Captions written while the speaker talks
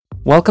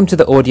Welcome to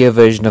the audio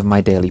version of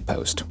my daily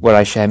post, where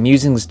I share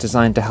musings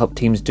designed to help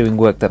teams doing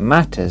work that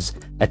matters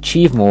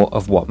achieve more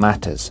of what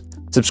matters.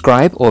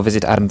 Subscribe or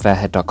visit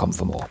adamfairhead.com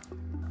for more.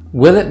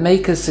 Will it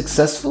make us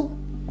successful?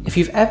 If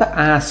you've ever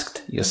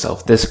asked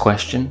yourself this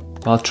question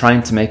while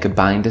trying to make a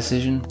buying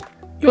decision,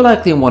 you're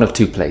likely in one of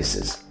two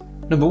places.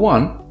 Number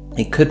one,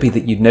 it could be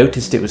that you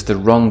noticed it was the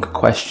wrong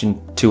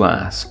question to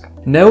ask.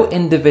 No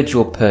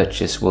individual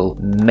purchase will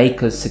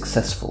make us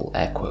successful,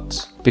 air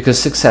quotes, because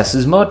success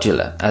is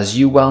modular, as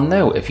you well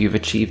know if you've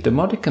achieved a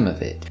modicum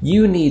of it.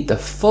 You need the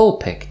full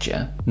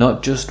picture,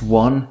 not just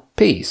one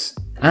piece.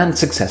 And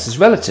success is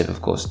relative,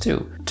 of course,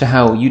 too, to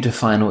how you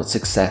define what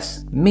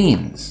success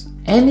means.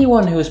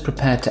 Anyone who is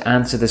prepared to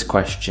answer this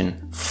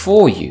question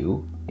for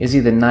you is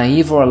either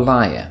naive or a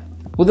liar.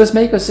 Will this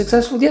make us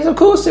successful? Yes, of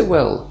course it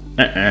will.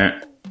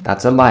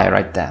 That's a liar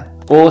right there.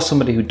 Or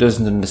somebody who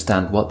doesn't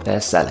understand what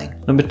they're selling.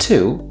 Number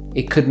two,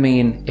 it could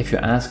mean, if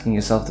you're asking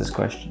yourself this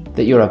question,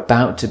 that you're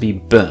about to be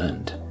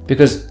burned.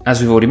 Because,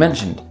 as we've already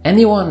mentioned,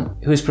 anyone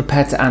who is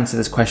prepared to answer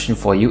this question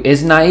for you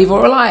is naive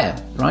or a liar,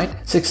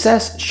 right?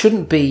 Success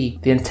shouldn't be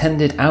the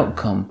intended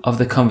outcome of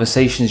the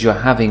conversations you're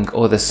having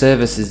or the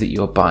services that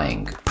you're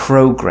buying.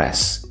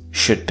 Progress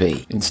should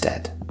be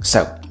instead.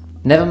 So,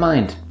 never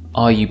mind,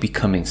 are you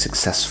becoming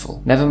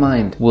successful? Never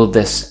mind, will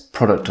this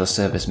product or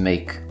service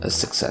make us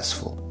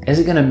successful? Is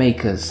it going to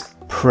make us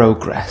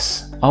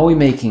progress? Are we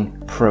making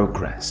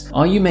progress?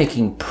 Are you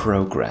making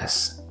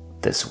progress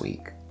this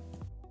week?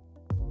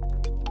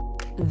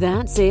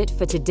 That's it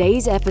for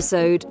today's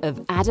episode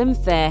of Adam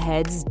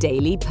Fairhead's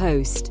Daily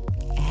Post.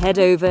 Head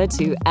over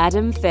to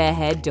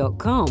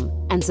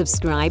adamfairhead.com and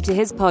subscribe to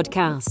his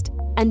podcast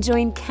and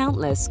join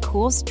countless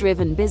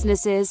course-driven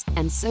businesses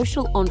and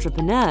social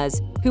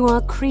entrepreneurs who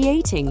are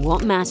creating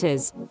what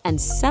matters and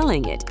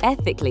selling it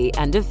ethically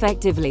and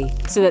effectively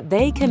so that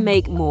they can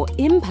make more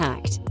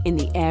impact in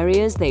the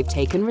areas they've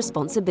taken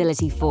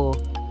responsibility for.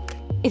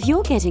 If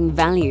you're getting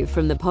value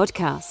from the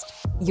podcast,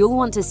 you'll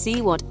want to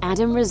see what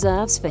Adam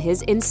reserves for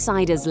his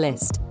insiders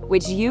list,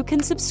 which you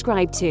can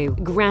subscribe to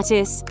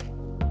gratis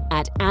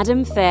at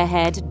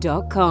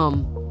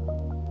adamfairhead.com.